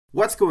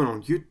What's going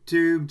on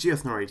YouTube?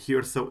 GSNO right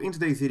here. So in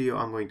today's video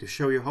I'm going to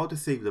show you how to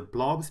save the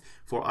blobs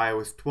for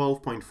iOS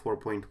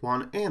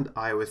 12.4.1 and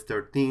iOS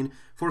 13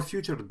 for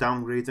future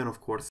downgrades and of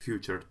course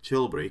future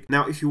jailbreak.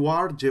 Now if you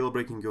are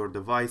jailbreaking your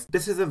device,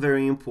 this is a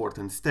very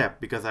important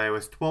step because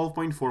iOS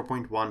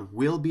 12.4.1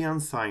 will be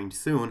unsigned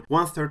soon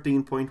once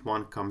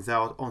 13.1 comes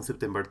out on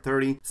September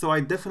 30. So I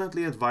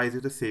definitely advise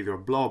you to save your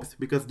blobs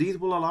because these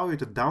will allow you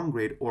to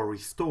downgrade or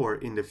restore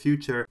in the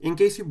future in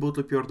case you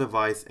bootloop your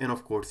device and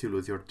of course you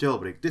lose your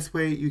jailbreak. This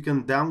way you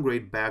can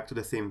downgrade back to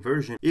the same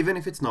version even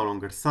if it's no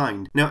longer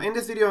signed. Now in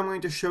this video I'm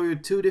going to show you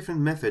two different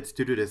methods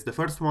to do this. The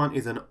first one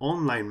is an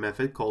online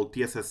method called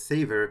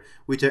TSSSaver,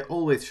 which I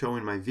always show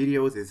in my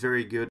videos. It's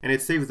very good and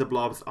it saves the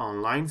blobs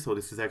online, so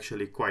this is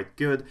actually quite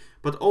good.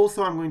 But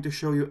also I'm going to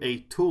show you a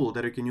tool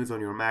that you can use on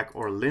your Mac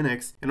or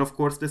Linux, and of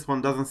course this one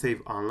doesn't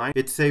save online,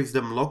 it saves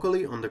them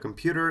locally on the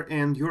computer,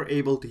 and you're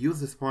able to use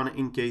this one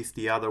in case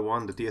the other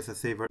one, the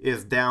TSSSaver,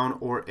 is down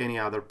or any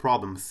other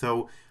problem.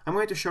 So I'm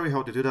going to show you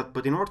how to do that,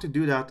 but in order to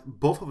do that,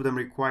 both of them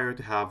require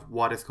to have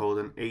what is called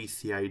an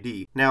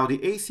ECID. Now the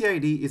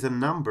ECID is a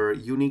number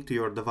unique to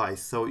your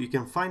device, so you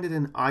can find it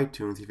in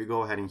iTunes. If you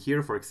go ahead in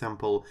here, for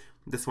example,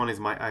 this one is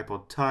my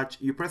iPod Touch.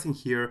 You press in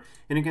here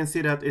and you can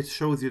see that it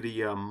shows you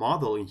the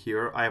model in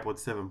here, iPod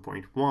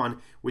 7.1,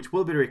 which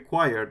will be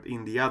required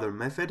in the other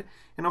method.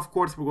 And of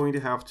course we're going to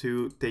have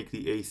to take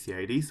the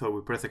ECID, so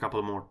we press a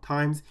couple more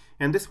times,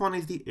 and this one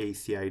is the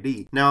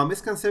ECID. Now a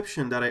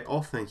misconception that I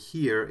often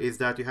hear is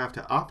that you have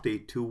to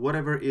update to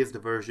whatever is the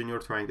version you're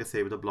trying to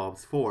save the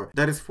blobs for.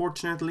 That is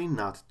fortunately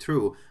not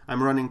true.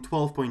 I'm running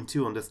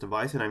 12.2 on this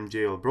device and I'm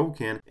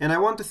jailbroken, and I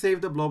want to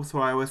save the blobs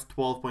for iOS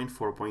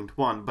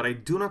 12.4.1, but I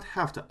do not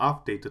have to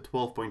update to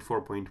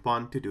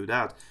 12.4.1 to do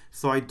that,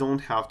 so I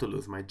don't have to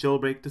lose my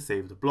jailbreak to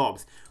save the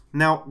blobs.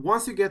 Now,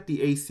 once you get the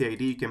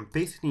ECID, you can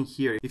paste it in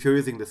here. If you're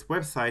using this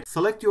website,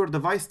 select your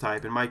device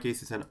type. In my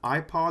case, it's an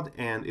iPod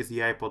and it's the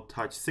iPod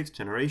Touch 6th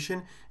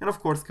generation, and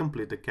of course,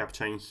 complete the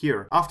CAPTCHA in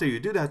here. After you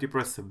do that, you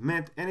press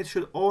submit, and it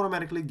should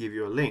automatically give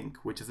you a link,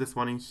 which is this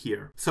one in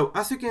here. So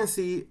as you can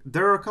see,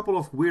 there are a couple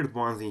of weird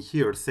ones in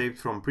here saved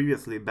from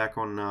previously back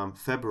on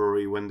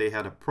February when they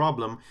had a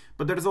problem,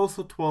 but there's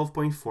also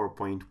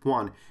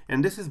 12.4.1,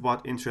 and this is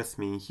what interests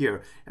me in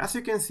here. As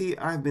you can see,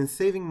 I've been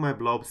saving my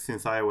blobs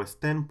since iOS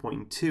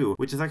 10.2.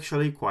 which is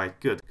actually quite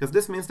good, because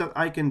this means that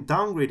I can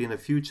downgrade in the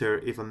future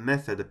if a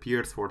method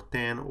appears for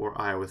 10 or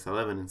iOS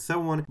 11 and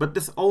so on. But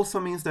this also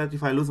means that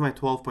if I lose my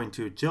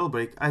 12.2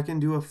 jailbreak, I can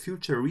do a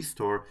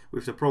FutureRestore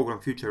with the program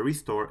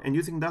FutureRestore, and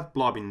using that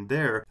blob in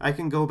there, I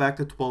can go back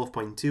to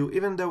 12.2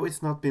 even though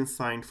it's not been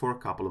signed for a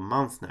couple of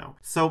months now.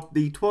 So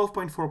the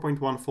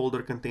 12.4.1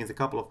 folder contains a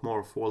couple of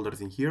more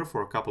folders in here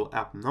for a couple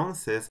app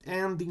nonces,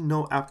 and the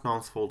no app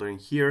nonce folder in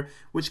here,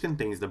 which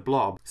contains the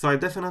blob. So I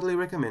definitely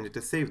recommend you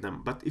to save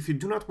them. But if you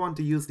do not want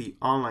to use the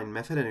online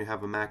method and you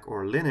have a Mac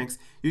or Linux,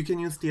 you can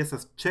use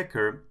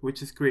TSSChecker,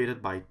 which is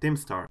created by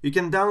tihmstar. You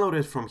can download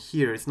it from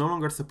here. It's no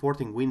longer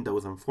supporting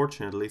Windows,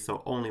 unfortunately,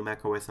 so only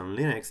macOS and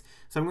Linux.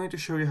 So I'm going to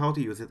show you how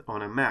to use it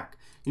on a Mac.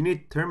 You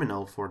need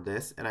terminal for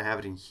this, and I have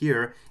it in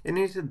here, and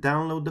you need to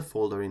download the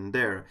folder in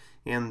there.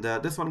 And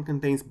this one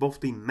contains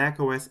both the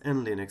macOS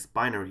and Linux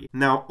binary.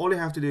 Now all you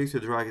have to do is to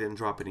drag it and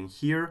drop it in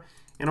here.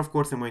 And of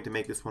course I'm going to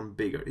make this one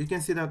bigger. You can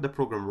see that the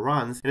program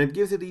runs and it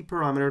gives you the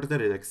parameters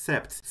that it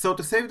accepts. So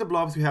to save the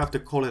blobs we have to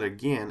call it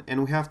again,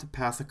 and we have to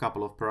pass a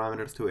couple of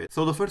parameters to it.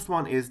 So the first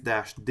one is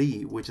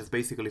 -d, which is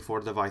basically for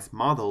device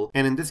model,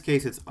 and in this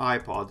case it's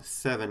iPod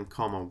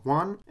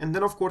 7,1, and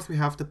then of course we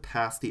have to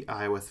pass the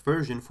iOS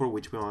version for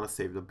which we want to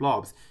save the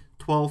blobs,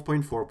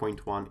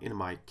 12.4.1 in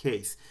my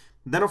case.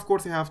 Then of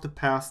course you have to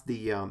pass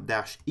the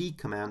 -e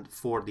command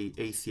for the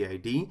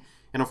ECID,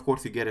 and of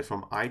course you get it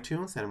from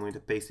iTunes, and I'm going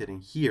to paste it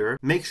in here.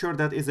 Make sure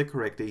that is the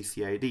correct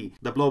ECID.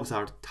 The blobs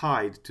are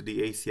tied to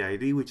the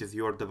ECID, which is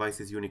your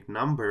device's unique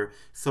number,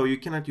 so you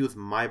cannot use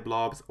my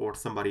blobs or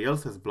somebody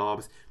else's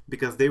blobs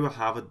because they will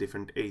have a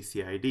different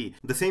ECID.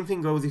 The same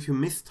thing goes if you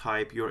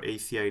mistype your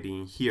ECID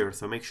in here,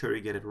 so make sure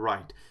you get it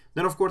right.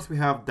 Then of course we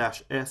have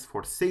 -s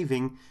for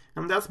saving,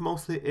 and that's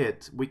mostly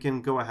it. We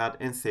can go ahead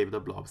and save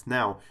the blobs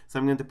now. So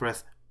I'm going to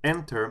press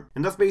enter,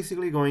 and that's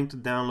basically going to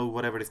download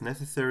whatever is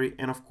necessary,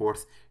 and of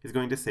course it's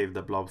going to save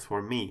the blobs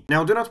for me.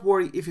 Now do not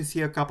worry if you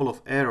see a couple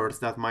of errors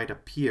that might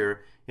appear.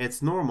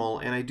 It's normal,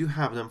 and I do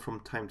have them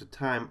from time to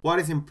time. What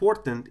is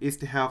important is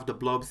to have the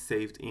blobs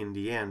saved in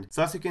the end.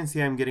 So as you can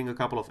see, I'm getting a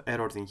couple of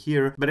errors in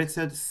here, but it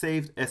said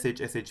saved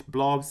SHSH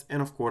blobs,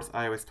 and of course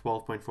iOS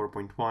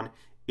 12.4.1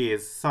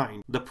 is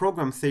signed. The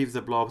program saves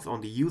the blobs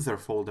on the user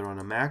folder on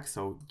a Mac,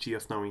 so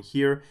GSNO in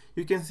here.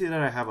 You can see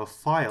that I have a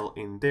file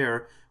in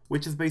there,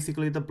 which is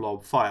basically the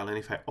blob file, and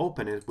if I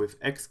open it with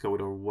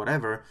Xcode or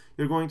whatever,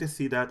 you're going to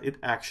see that it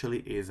actually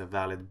is a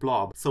valid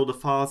blob. So the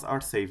files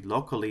are saved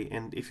locally,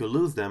 and if you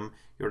lose them,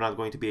 you're not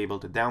going to be able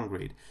to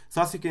downgrade.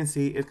 So as you can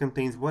see, it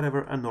contains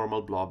whatever a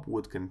normal blob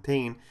would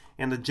contain,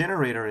 and the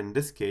generator in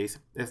this case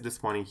is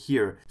this one in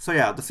here. So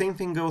yeah, the same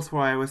thing goes for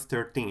iOS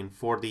 13.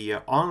 For the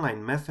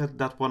online method,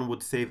 that one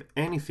would save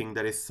anything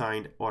that is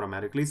signed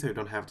automatically, so you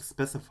don't have to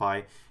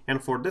specify.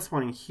 And for this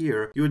one in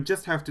here, you would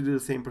just have to do the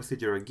same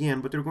procedure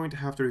again, but you're going to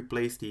have to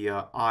replace the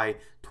I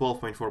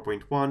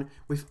 12.4.1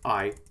 with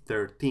I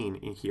 13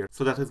 in here.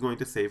 So that is going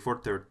to save for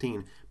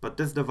 13. But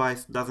this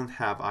device doesn't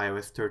have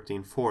iOS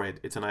 13 for it.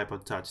 It's an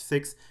iPod Touch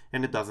 6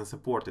 and it doesn't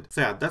support it.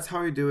 So yeah, that's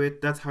how you do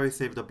it. That's how you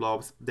save the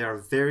blobs. They are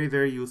very,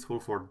 very useful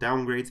for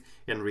downgrades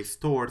and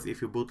restores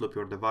if you bootloop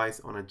your device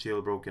on a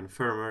jailbroken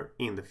firmware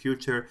in the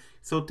future.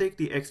 So take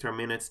the extra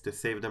minutes to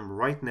save them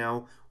right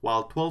now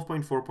while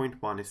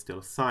 12.4.1 is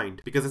still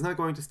signed, because it's not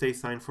going to stay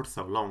signed for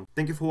so long.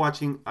 Thank you for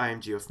watching. I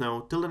am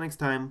GeoSnow. Till the next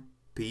time,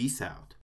 peace out.